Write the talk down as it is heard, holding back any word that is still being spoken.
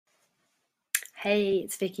Hey,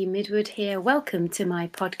 it's Vicky Midwood here. Welcome to my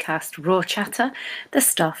podcast, Raw Chatter, the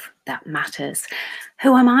stuff that matters.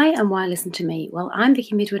 Who am I and why listen to me? Well, I'm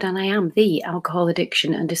Vicky Midwood and I am the alcohol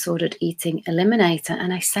addiction and disordered eating eliminator.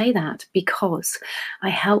 And I say that because I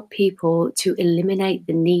help people to eliminate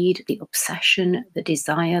the need, the obsession, the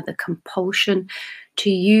desire, the compulsion to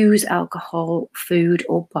use alcohol, food,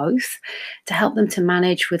 or both to help them to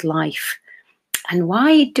manage with life. And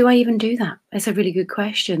why do I even do that? That's a really good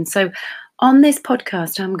question. So on this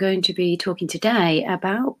podcast, I'm going to be talking today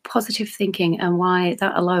about positive thinking and why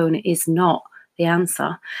that alone is not the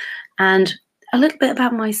answer. And a little bit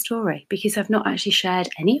about my story, because I've not actually shared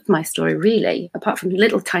any of my story really, apart from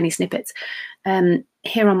little tiny snippets,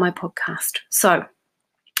 here on my podcast. So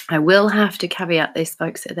I will have to caveat this,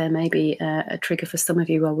 folks, that there may be a trigger for some of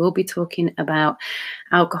you. I will be talking about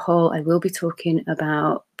alcohol. I will be talking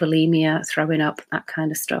about bulimia, throwing up, that kind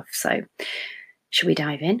of stuff. So should we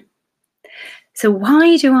dive in? So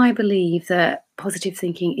why do I believe that positive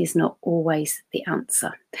thinking is not always the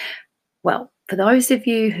answer? Well, for those of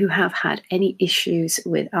you who have had any issues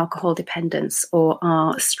with alcohol dependence or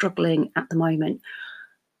are struggling at the moment,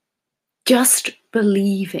 just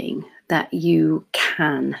believing that you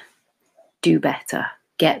can do better,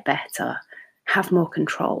 get better, have more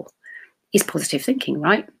control is positive thinking,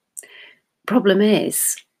 right? Problem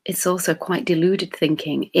is, it's also quite deluded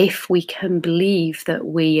thinking if we can believe that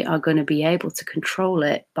we are going to be able to control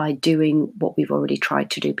it by doing what we've already tried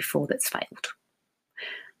to do before that's failed.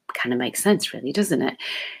 Kind of makes sense, really, doesn't it?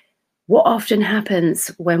 What often happens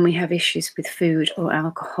when we have issues with food or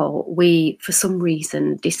alcohol, we, for some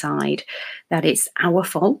reason, decide that it's our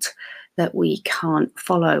fault, that we can't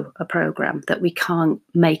follow a program, that we can't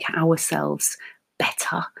make ourselves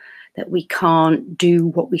better, that we can't do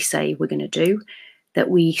what we say we're going to do, that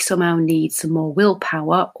we somehow need some more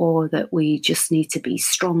willpower, or that we just need to be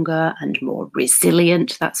stronger and more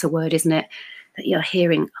resilient. That's a word, isn't it? That you're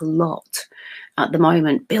hearing a lot at the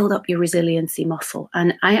moment. Build up your resiliency muscle.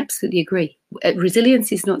 And I absolutely agree.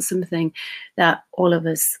 Resilience is not something that all of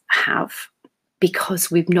us have because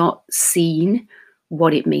we've not seen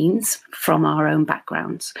what it means from our own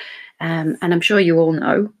backgrounds. And I'm sure you all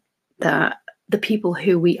know that the people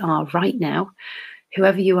who we are right now,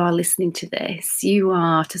 whoever you are listening to this, you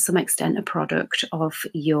are to some extent a product of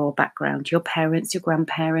your background, your parents, your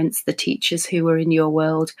grandparents, the teachers who were in your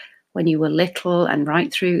world when you were little and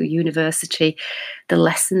right through university, the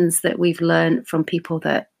lessons that we've learned from people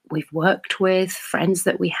that we've worked with, friends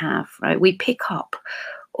that we have, right? We pick up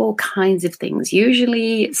all kinds of things,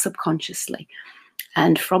 usually subconsciously.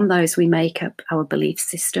 And from those, we make up our belief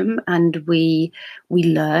system and we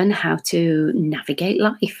learn how to navigate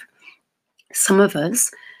life. Some of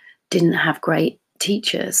us didn't have great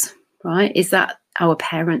teachers, right? Is that our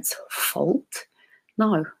parents' fault?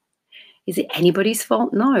 No. Is it anybody's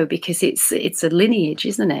fault? No, because it's a lineage,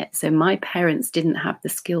 isn't it? So my parents didn't have the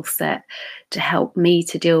skill set to help me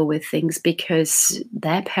to deal with things because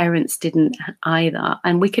their parents didn't either.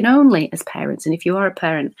 And we can only, as parents, and if you are a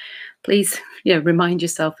parent, please, remind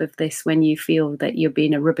yourself of this when you feel that you're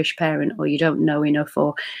being a rubbish parent or you don't know enough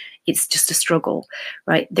or it's just a struggle,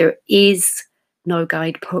 right? There is no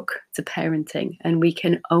guidebook to parenting, and we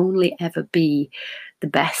can only ever be the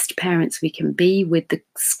best parents we can be with the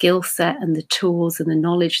skill set and the tools and the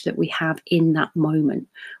knowledge that we have in that moment.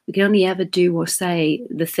 We can only ever do or say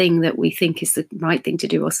the thing that we think is the right thing to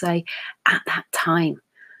do or say at that time.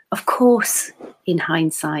 Of course, in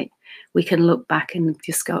hindsight, we can look back and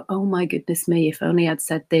just go, oh my goodness me, if only I'd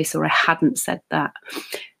said this or I hadn't said that.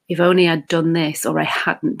 If only I'd done this or I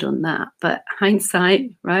hadn't done that. But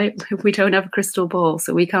hindsight, right? We don't have a crystal ball,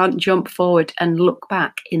 so we can't jump forward and look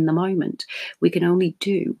back in the moment. We can only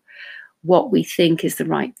do what we think is the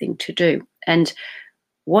right thing to do. And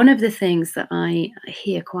one of the things that I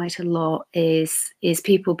hear quite a lot is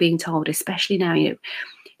people being told, especially now,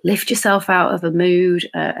 lift yourself out of a mood,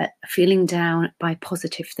 feeling down by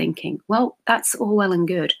positive thinking. Well, that's all well and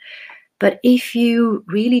good. But if you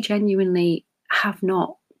really genuinely have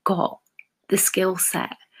not got the skill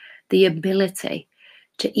set, the ability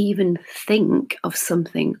to even think of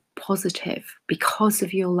something positive because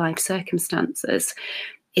of your life circumstances,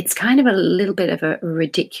 it's kind of a little bit of a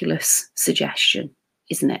ridiculous suggestion,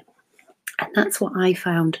 isn't it? And that's what I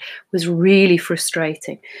found was really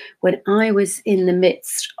frustrating when I was in the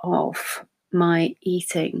midst of my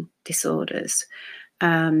eating disorders.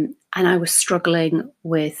 And I was struggling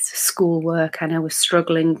with schoolwork and I was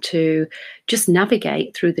struggling to just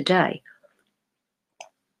navigate through the day.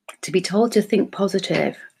 To be told to think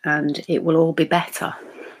positive and it will all be better,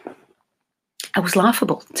 it was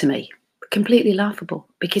laughable to me, completely laughable,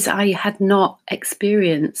 because I had not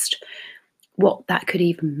experienced what that could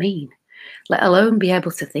even mean, let alone be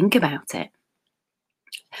able to think about it.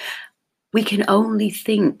 We can only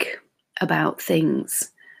think about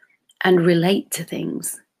things and relate to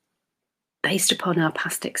things based upon our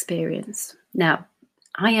past experience. Now,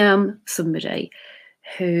 I am somebody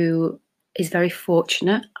who is very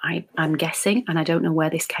fortunate, I'm guessing, and I don't know where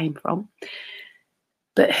this came from,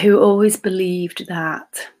 but who always believed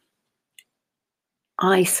that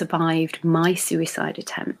I survived my suicide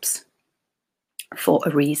attempts for a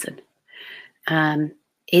reason.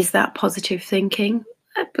 Is that positive thinking?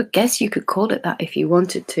 I guess you could call it that if you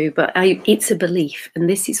wanted to, but it's a belief. And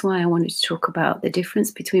this is why I wanted to talk about the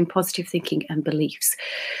difference between positive thinking and beliefs.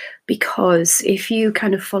 Because if you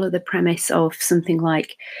kind of follow the premise of something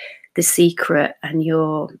like The Secret, and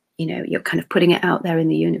you're kind of putting it out there in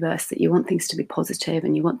the universe that you want things to be positive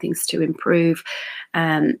and you want things to improve,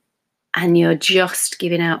 and you're just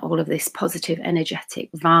giving out all of this positive,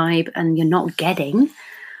 energetic vibe, and you're not getting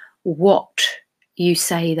what you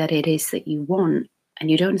say that it is that you want, and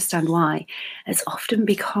you don't understand why, it's often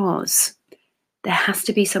because there has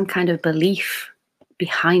to be some kind of belief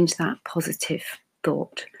behind that positive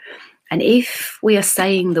thought. And if we are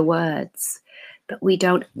saying the words, but we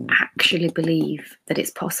don't actually believe that it's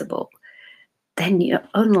possible, then you're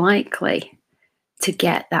unlikely to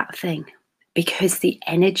get that thing, because the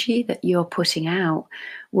energy that you're putting out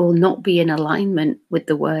will not be in alignment with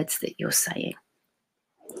the words that you're saying.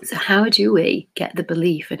 So how do we get the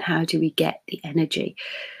belief, and how do we get the energy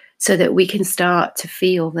so that we can start to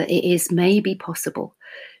feel that it is maybe possible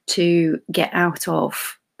to get out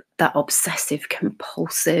of that obsessive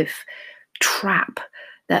compulsive trap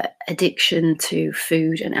that addiction to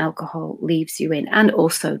food and alcohol leaves you in, and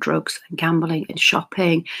also drugs and gambling and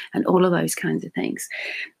shopping and all of those kinds of things.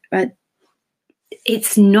 But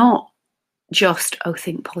it's not just, oh,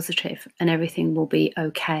 think positive and everything will be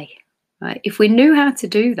okay. Right? If we knew how to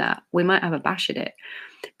do that, we might have a bash at it.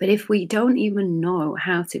 But if we don't even know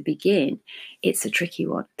how to begin, it's a tricky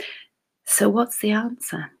one. So what's the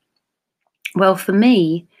answer? Well, for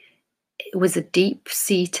me, it was a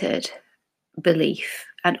deep-seated belief.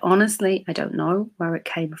 And honestly, I don't know where it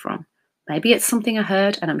came from. Maybe it's something I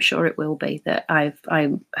heard, and I'm sure it will be, that I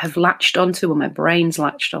have latched onto, or my brain's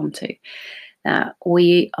latched onto, that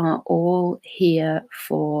we are all here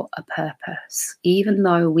for a purpose, even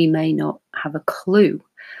though we may not have a clue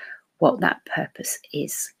what that purpose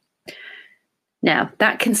is. Now,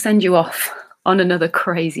 that can send you off on another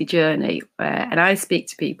crazy journey, and I speak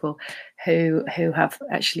to people who have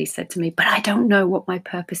actually said to me, but I don't know what my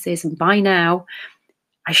purpose is, and by now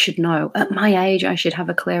I should know. At my age, I should have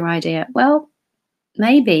a clear idea. Well,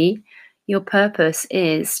 maybe your purpose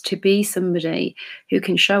is to be somebody who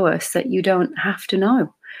can show us that you don't have to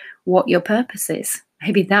know what your purpose is.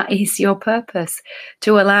 Maybe that is your purpose,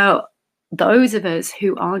 to allow those of us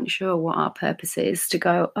who aren't sure what our purpose is to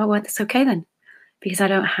go, oh, well, that's okay then, because I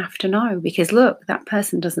don't have to know, because look, that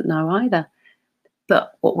person doesn't know either.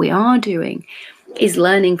 But what we are doing is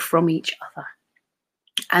learning from each other.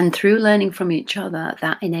 And through learning from each other,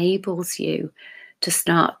 that enables you to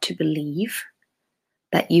start to believe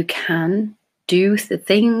that you can do the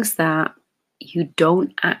things that you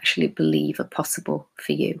don't actually believe are possible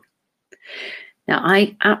for you. Now,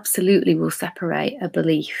 I absolutely will separate a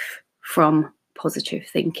belief from positive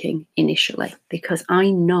thinking initially, because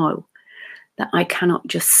I know that I cannot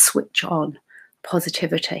just switch on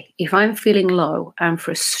positivity. If I'm feeling low and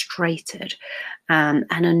frustrated and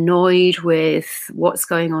annoyed with what's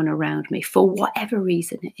going on around me, for whatever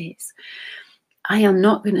reason it is, I am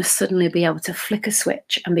not going to suddenly be able to flick a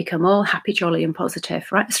switch and become all happy, jolly, and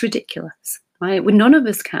positive, right? It's ridiculous, right? Well, none of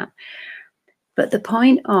us can. But the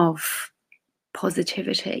point of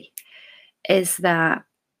positivity is that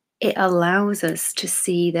it allows us to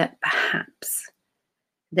see that perhaps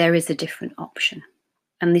there is a different option.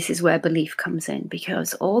 And this is where belief comes in,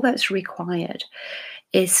 because all that's required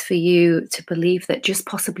is for you to believe that just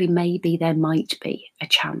possibly, maybe there might be a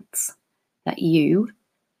chance that you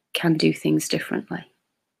can do things differently.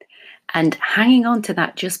 And hanging on to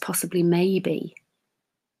that just possibly, maybe,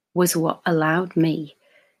 was what allowed me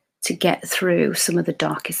to get through some of the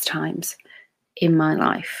darkest times in my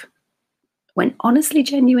life, when honestly,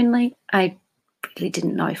 genuinely, I really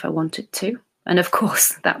didn't know if I wanted to. And of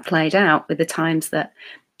course, that played out with the times that,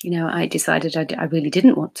 I decided I really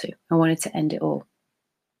didn't want to. I wanted to end it all.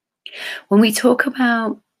 When we talk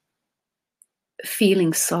about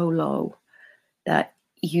feeling so low that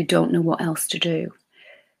you don't know what else to do,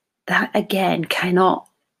 that again cannot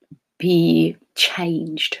be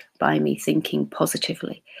changed by me thinking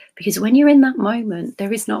positively. Because when you're in that moment,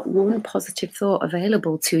 there is not one positive thought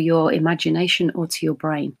available to your imagination or to your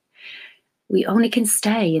brain. we only can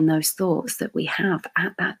stay in those thoughts that we have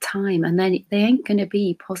at that time, and then they ain't going to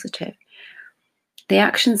be positive. The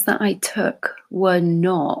actions that I took were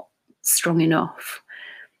not strong enough.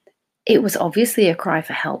 It was obviously a cry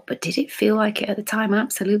for help, but did it feel like it at the time?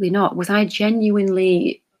 Absolutely not. Was I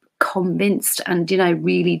genuinely convinced, and did I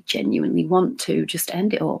really genuinely want to just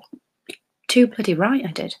end it all? Too bloody right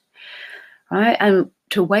I did. Right? And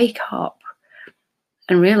to wake up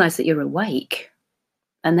and realize that you're awake,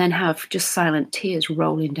 and then have just silent tears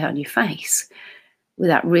rolling down your face with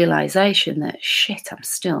that realization that, shit, I'm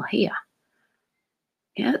still here.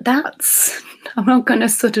 Yeah, I'm not going to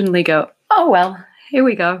suddenly go, oh, well, here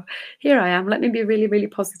we go. Here I am. Let me be really, really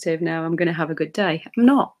positive now. I'm going to have a good day. I'm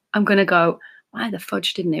not. I'm going to go, why the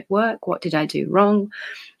fudge didn't it work? What did I do wrong?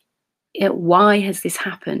 Why has this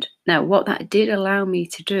happened? Now, what that did allow me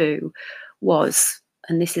to do was,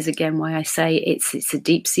 and this is again why I say it's a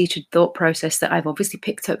deep-seated thought process that I've obviously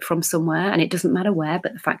picked up from somewhere, and it doesn't matter where,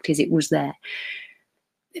 but the fact is it was there.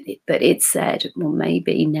 But it said, well,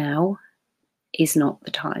 maybe now is not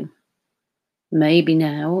the time. Maybe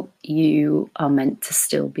now you are meant to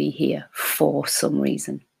still be here for some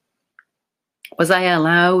reason. Was I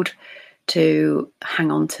allowed to hang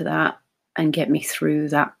on to that and get me through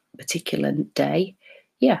that particular day?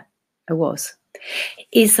 Yeah, I was.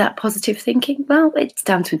 Is that positive thinking? Well, it's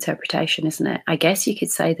down to interpretation, isn't it? I guess you could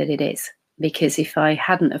say that it is, because if I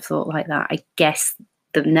hadn't have thought like that, I guess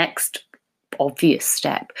the next obvious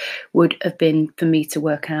step would have been for me to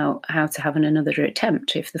work out how to have another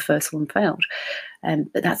attempt if the first one failed.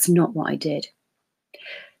 But that's not what I did.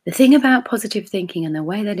 The thing about positive thinking and the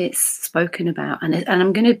way that it's spoken about, and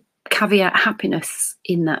I'm going to caveat happiness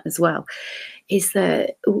in that as well, is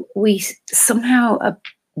that we somehow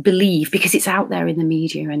believe, because it's out there in the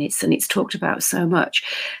media and it's talked about so much,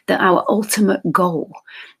 that our ultimate goal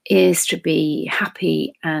is to be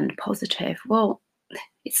happy and positive. Well,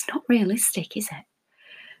 it's not realistic, is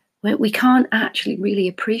it? We can't actually really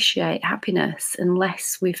appreciate happiness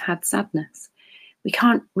unless we've had sadness. We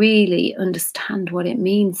can't really understand what it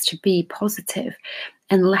means to be positive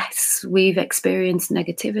unless we've experienced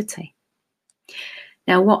negativity.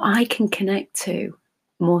 Now, what I can connect to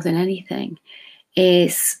more than anything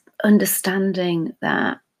is understanding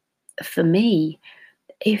that for me,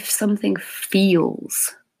 if something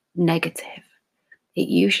feels negative, it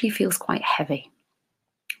usually feels quite heavy.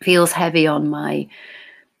 Feels heavy on my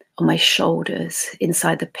shoulders,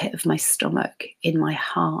 inside the pit of my stomach, in my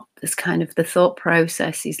heart. There's kind of, the thought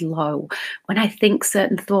process is low. When I think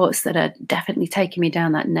certain thoughts that are definitely taking me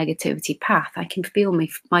down that negativity path, I can feel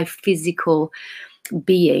my physical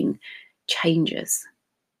being changes.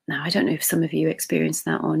 Now, I don't know if some of you experience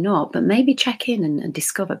that or not, but maybe check in and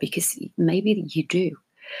discover, because maybe you do.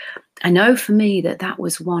 I know for me that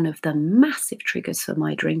was one of the massive triggers for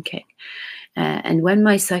my drinking. And when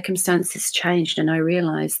my circumstances changed and I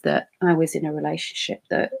realized that I was in a relationship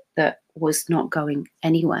that was not going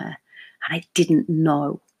anywhere, and I didn't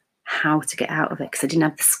know how to get out of it because I didn't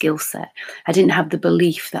have the skill set. I didn't have the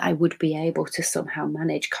belief that I would be able to somehow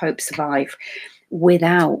manage, cope, survive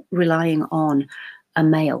without relying on a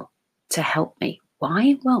male to help me.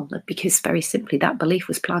 Why? Well, because very simply that belief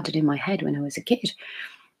was planted in my head when I was a kid.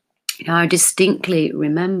 You know, I distinctly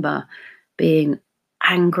remember being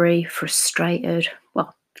angry, frustrated,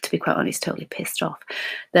 well, to be quite honest, totally pissed off,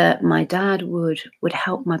 that my dad would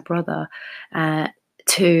help my brother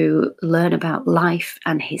to learn about life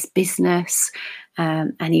and his business,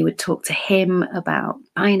 and he would talk to him about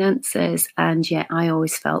finances, and yet I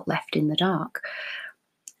always felt left in the dark.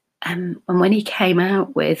 And when he came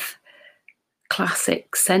out with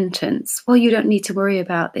classic sentence, well, you don't need to worry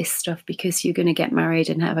about this stuff because you're going to get married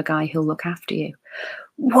and have a guy who'll look after you.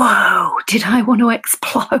 Whoa, did I want to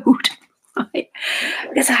explode? Right?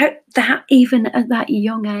 Because that even at that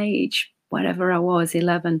young age, whatever I was,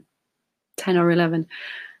 10 or 11,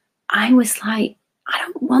 I was like, I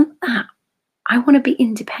don't want that. I want to be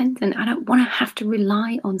independent. I don't want to have to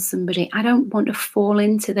rely on somebody. I don't want to fall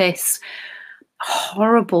into this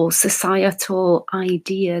horrible societal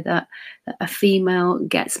idea that a female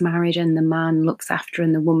gets married and the man looks after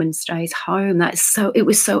and the woman stays home. It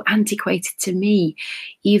was so antiquated to me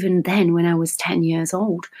even then when I was 10 years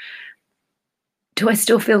old. Do I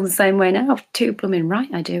still feel the same way now? Too blooming right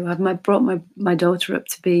I do. I've brought my daughter up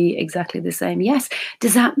to be exactly the same. Yes.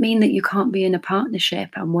 Does that mean that you can't be in a partnership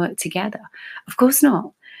and work together? Of course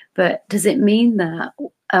not. But does it mean that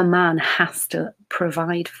a man has to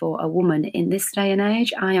provide for a woman in this day and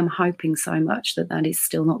age, I am hoping so much that that is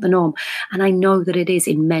still not the norm. And I know that it is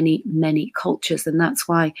in many, many cultures. And that's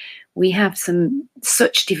why we have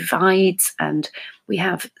such divides and we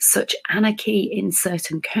have such anarchy in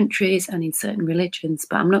certain countries and in certain religions.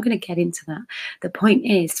 But I'm not going to get into that. The point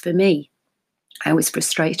is, for me, I was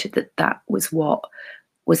frustrated that that was what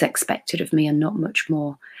was expected of me and not much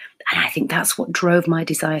more. And I think that's what drove my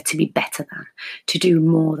desire to be better than, to do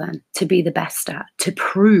more than, to be the best at, to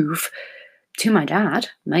prove to my dad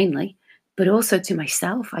mainly, but also to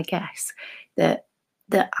myself, I guess, that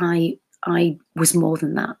I was more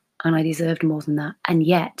than that and I deserved more than that. And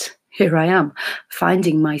yet here I am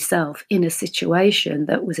finding myself in a situation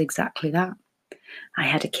that was exactly that. I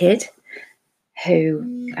had a kid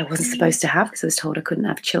who I wasn't supposed to have because I was told I couldn't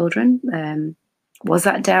have children. Was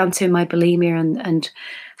that down to my bulimia and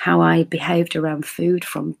how I behaved around food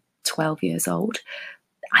from 12 years old?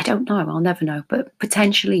 I don't know. I'll never know. But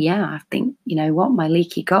potentially, yeah, I think, you know what, my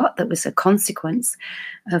leaky gut, that was a consequence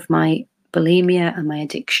of my bulimia and my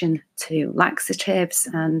addiction to laxatives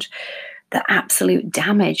and the absolute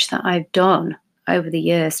damage that I've done over the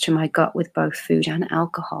years to my gut with both food and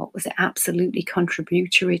alcohol was absolutely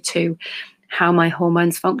contributory to how my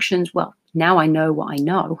hormones functioned. Well, now I know what I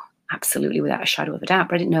know. Absolutely, without a shadow of a doubt,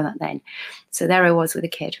 but I didn't know that then. So there I was with a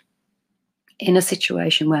kid in a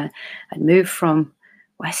situation where I'd moved from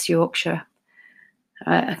West Yorkshire,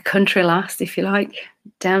 a country lass, if you like,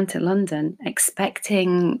 down to London,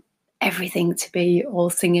 expecting everything to be all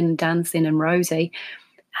singing and dancing and rosy,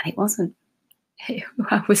 and it wasn't.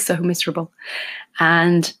 I was so miserable.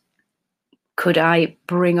 And could I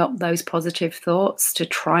bring up those positive thoughts to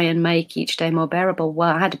try and make each day more bearable?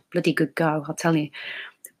 Well, I had a bloody good go, I'll tell you.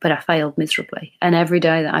 But I failed miserably. And every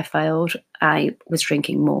day that I failed, I was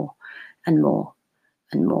drinking more and more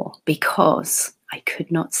and more because I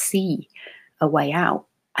could not see a way out.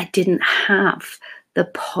 I didn't have the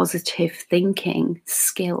positive thinking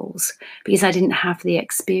skills because I didn't have the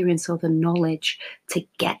experience or the knowledge to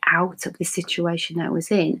get out of the situation I was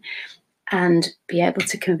in and be able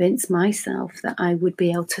to convince myself that I would be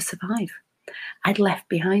able to survive. I'd left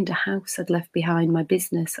behind a house, I'd left behind my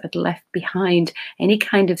business, I'd left behind any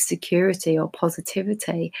kind of security or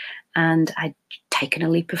positivity, and I'd taken a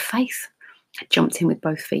leap of faith. I jumped in with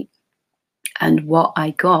both feet. And what I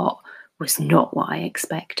got was not what I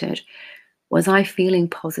expected. Was I feeling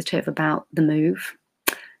positive about the move?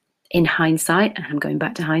 In hindsight, and I'm going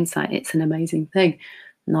back to hindsight, it's an amazing thing.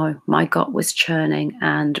 No, my gut was churning,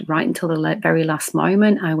 and right until the very last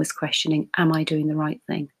moment, I was questioning, am I doing the right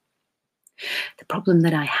thing? The problem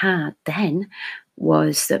that I had then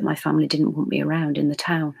was that my family didn't want me around in the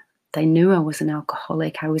town. They knew I was an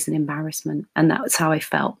alcoholic, I was an embarrassment, and that was how I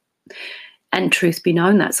felt. And truth be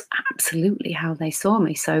known, that's absolutely how they saw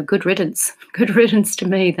me. So good riddance to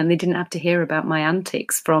me. Then they didn't have to hear about my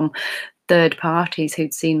antics from third parties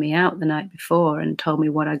who'd seen me out the night before and told me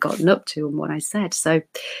what I'd gotten up to and what I said. So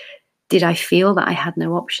did I feel that I had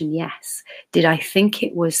no option? Yes. Did I think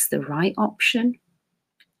it was the right option?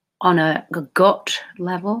 On a gut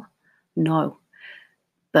level, no.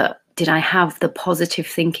 But did I have the positive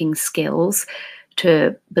thinking skills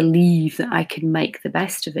to believe that I could make the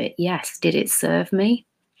best of it? Yes. Did it serve me?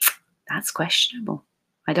 That's questionable.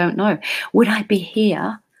 I don't know. Would I be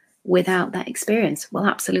here without that experience? Well,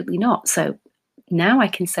 absolutely not. So now I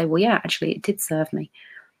can say, well, yeah, actually, it did serve me.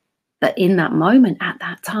 But in that moment, at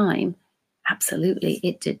that time, absolutely,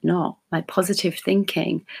 it did not. My positive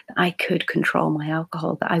thinking that I could control my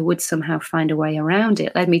alcohol, that I would somehow find a way around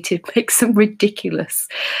it, led me to make some ridiculous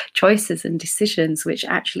choices and decisions, which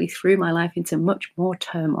actually threw my life into much more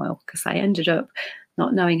turmoil because I ended up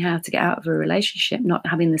not knowing how to get out of a relationship, not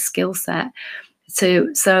having the skill set.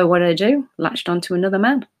 So what did I do? Latched onto another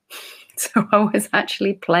man. So I was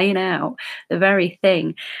actually playing out the very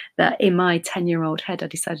thing that in my 10-year-old head I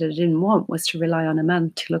decided I didn't want, was to rely on a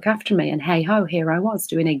man to look after me. And hey ho, here I was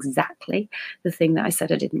doing exactly the thing that I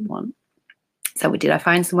said I didn't want. So did I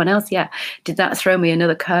find someone else? Yeah. Did that throw me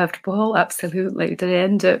another curved ball? Absolutely. Did I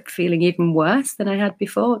end up feeling even worse than I had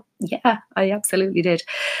before? Yeah, I absolutely did.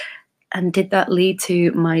 And did that lead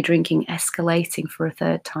to my drinking escalating for a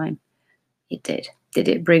third time? It did. Did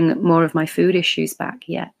it bring more of my food issues back?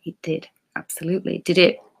 Yeah, it did. Absolutely. Did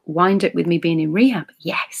it wind up with me being in rehab?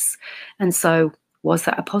 Yes. And so was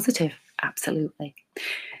that a positive? Absolutely.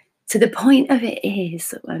 So the point of it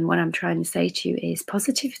is, and what I'm trying to say to you is,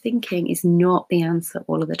 positive thinking is not the answer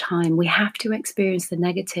all of the time. We have to experience the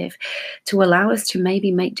negative to allow us to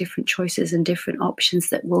maybe make different choices and different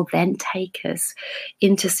options that will then take us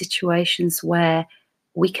into situations where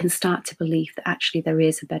we can start to believe that actually there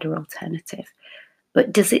is a better alternative.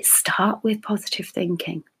 But does it start with positive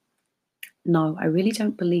thinking? No, I really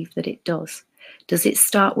don't believe that it does. Does it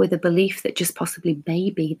start with a belief that just possibly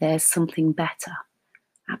maybe there's something better?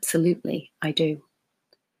 Absolutely, I do.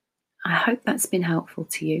 I hope that's been helpful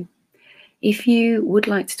to you. If you would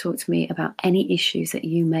like to talk to me about any issues that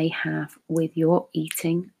you may have with your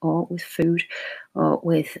eating or with food or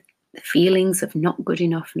with feelings of not good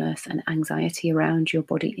enoughness and anxiety around your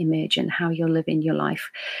body image and how you're living your life,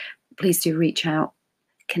 please do reach out,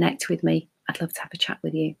 connect with me. I'd love to have a chat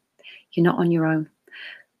with you. You're not on your own.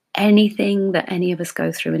 Anything that any of us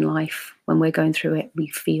go through in life, when we're going through it, we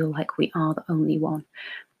feel like we are the only one.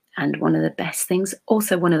 And one of the best things,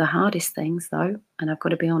 also one of the hardest things though, and I've got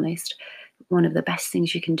to be honest, one of the best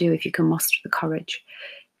things you can do if you can muster the courage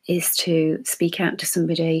is to speak out to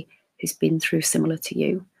somebody who's been through similar to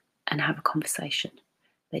you and have a conversation.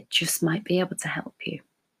 They just might be able to help you.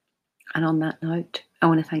 And on that note, I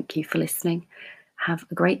want to thank you for listening. Have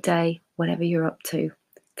a great day, whatever you're up to.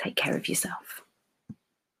 Take care of yourself.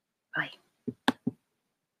 Bye.